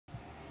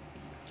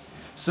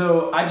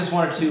So I just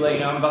wanted to let you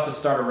know I'm about to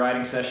start a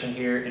writing session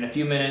here in a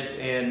few minutes,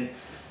 and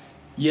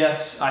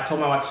yes, I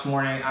told my wife this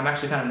morning I'm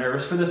actually kind of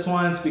nervous for this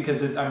one. It's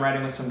because I'm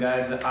writing with some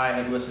guys that I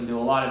have listened to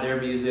a lot of their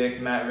music,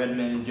 Matt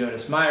Redman and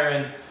Jonas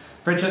Myron.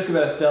 Francesca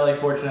Battisteli,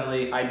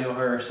 fortunately, I know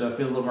her, so it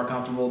feels a little more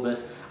comfortable, but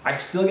I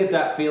still get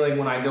that feeling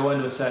when I go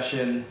into a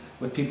session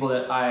with people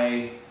that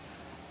I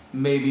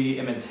maybe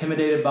am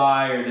intimidated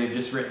by, or they've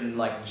just written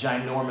like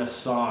ginormous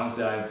songs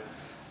that I've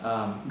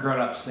grown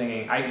up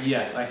singing.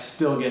 Yes, I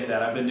still get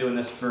that. I've been doing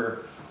this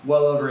for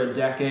well over a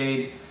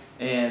decade,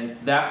 and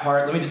that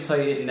part, let me just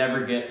tell you, it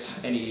never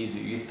gets any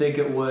easier. You think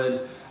it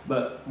would,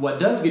 but what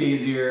does get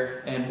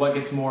easier, and what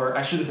gets more,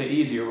 I shouldn't say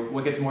easier,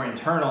 what gets more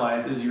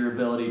internalized is your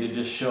ability to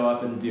just show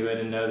up and do it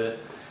and know that,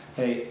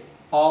 hey,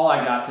 all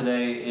I got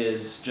today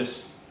is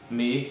just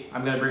me.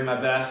 I'm gonna bring my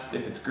best.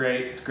 If it's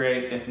great, it's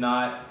great. If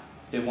not,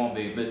 it won't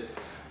be. But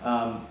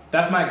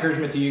that's my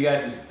encouragement to you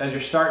guys as you're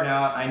starting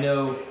out. I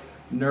know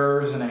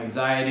nerves and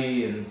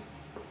anxiety and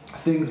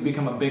things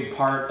become a big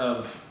part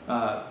of,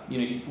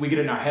 we get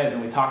in our heads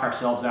and we talk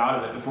ourselves out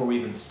of it before we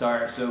even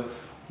start. So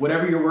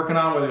whatever you're working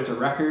on, whether it's a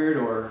record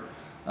or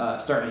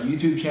starting a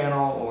YouTube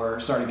channel or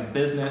starting a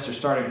business or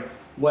starting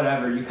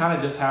whatever, you kind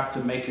of just have to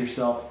make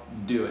yourself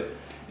do it.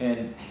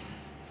 And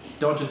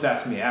don't just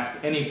ask me,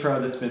 ask any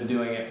pro that's been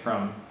doing it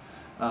from,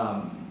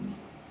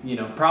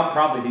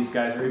 probably these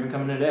guys are even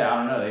coming today. I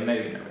don't know, they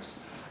may be nervous.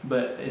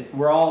 But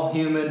we're all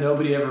human.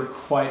 Nobody ever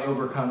quite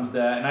overcomes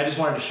that. And I just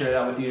wanted to share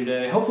that with you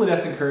today. Hopefully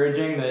that's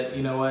encouraging, that,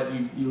 you know what,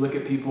 you look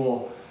at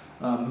people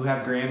who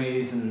have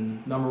Grammys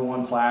and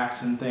 #1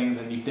 plaques and things,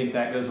 and you think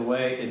that goes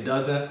away. It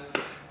doesn't.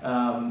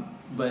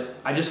 But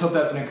I just hope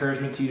that's an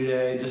encouragement to you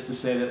today, just to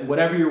say that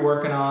whatever you're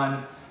working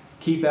on,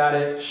 keep at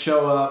it,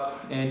 show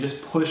up, and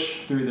just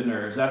push through the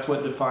nerves. That's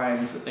what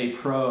defines a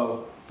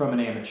pro from an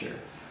amateur.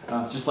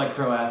 It's just like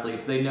pro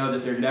athletes. They know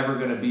that they're never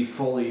going to be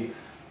fully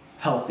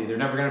healthy. They're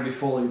never going to be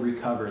fully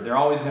recovered. They're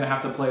always going to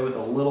have to play with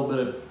a little bit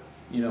of,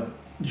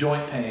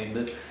 joint pain,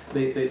 but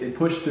they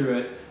push through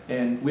it,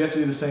 and we have to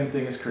do the same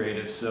thing as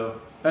creatives.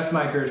 So that's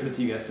my encouragement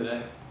to you guys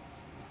today.